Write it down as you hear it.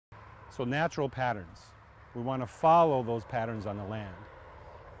So natural patterns. We want to follow those patterns on the land.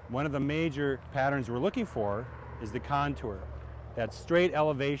 One of the major patterns we're looking for is the contour, that straight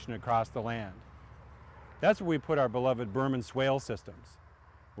elevation across the land. That's where we put our beloved berm and swale systems,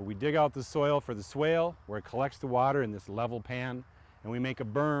 where we dig out the soil for the swale, where it collects the water in this level pan, and we make a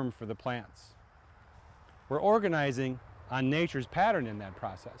berm for the plants. We're organizing on nature's pattern in that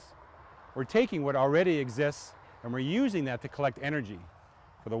process. We're taking what already exists and we're using that to collect energy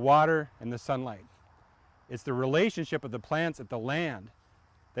for the water and the sunlight. It's the relationship of the plants at the land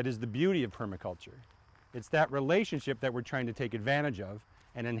that is the beauty of permaculture. It's that relationship that we're trying to take advantage of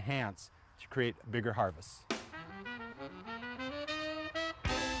and enhance to create bigger harvests.